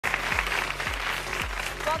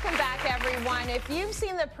Welcome back, everyone. If you've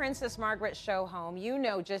seen the Princess Margaret show home, you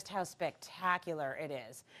know just how spectacular it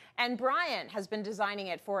is. And Brian has been designing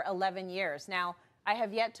it for 11 years. Now, I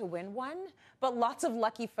have yet to win one, but lots of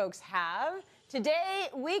lucky folks have. Today,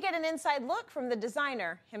 we get an inside look from the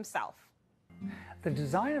designer himself. The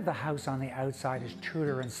design of the house on the outside is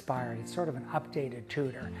Tudor inspired. It's sort of an updated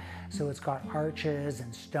Tudor. So it's got arches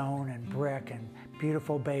and stone and brick and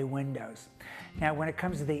beautiful bay windows. Now when it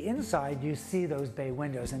comes to the inside, you see those bay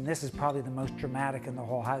windows, and this is probably the most dramatic in the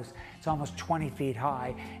whole house. It's almost 20 feet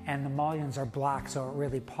high, and the mullions are black, so it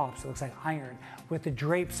really pops. It looks like iron with the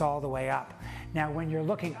drapes all the way up. Now when you're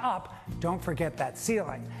looking up, don't forget that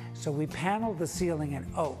ceiling. So we paneled the ceiling in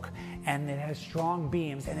oak, and it has strong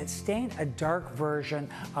beams, and it's stained a dark version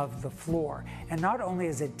of the floor. And not only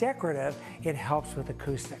is it decorative, it helps with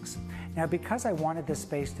acoustics. Now because I wanted this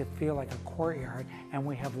space to feel like a courtyard, and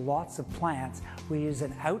we have lots of plants, we use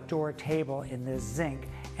an outdoor table in this zinc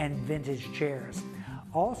and vintage chairs.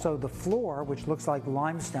 Also, the floor, which looks like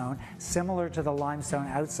limestone, similar to the limestone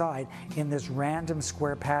outside, in this random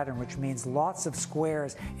square pattern, which means lots of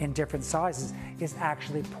squares in different sizes, is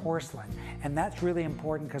actually porcelain. And that's really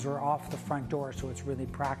important because we're off the front door, so it's really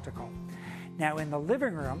practical. Now in the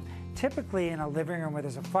living room, typically in a living room where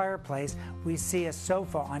there's a fireplace, we see a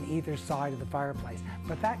sofa on either side of the fireplace,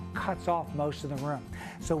 but that cuts off most of the room.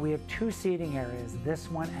 So we have two seating areas,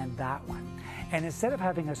 this one and that one. And instead of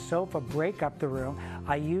having a sofa break up the room,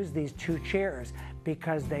 I use these two chairs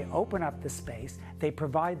because they open up the space, they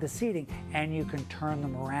provide the seating, and you can turn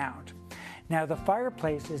them around. Now the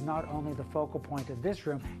fireplace is not only the focal point of this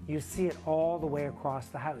room, you see it all the way across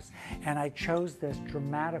the house. And I chose this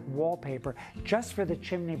dramatic wallpaper just for the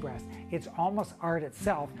chimney breast. It's almost art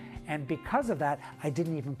itself, and because of that, I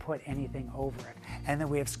didn't even put anything over it. And then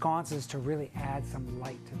we have sconces to really add some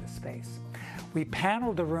light to the space. We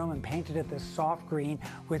paneled the room and painted it this soft green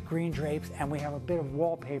with green drapes, and we have a bit of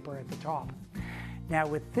wallpaper at the top. Now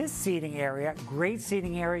with this seating area, great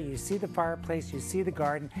seating area, you see the fireplace, you see the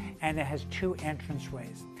garden, and it has two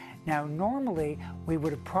entranceways. Now normally we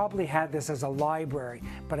would have probably had this as a library,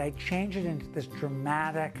 but I changed it into this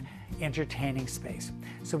dramatic entertaining space.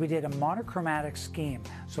 So we did a monochromatic scheme.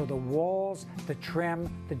 So the walls, the trim,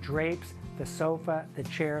 the drapes, the sofa, the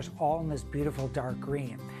chairs, all in this beautiful dark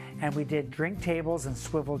green. And we did drink tables and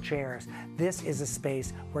swivel chairs. This is a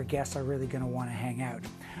space where guests are really going to want to hang out.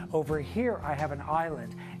 Over here I have an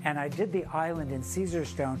island, and I did the island in Caesar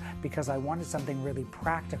stone because I wanted something really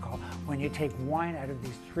practical. When you take wine out of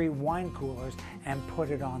these 3 wine coolers and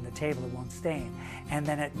put it on the table, it won't stain. And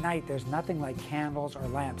then at night there's nothing like candles or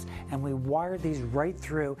lamps, and we wired these right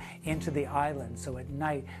through into the island. So at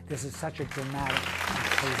night this is such a dramatic and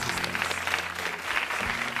cozy space.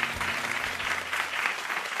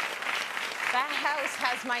 That house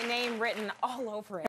has my name written all over it.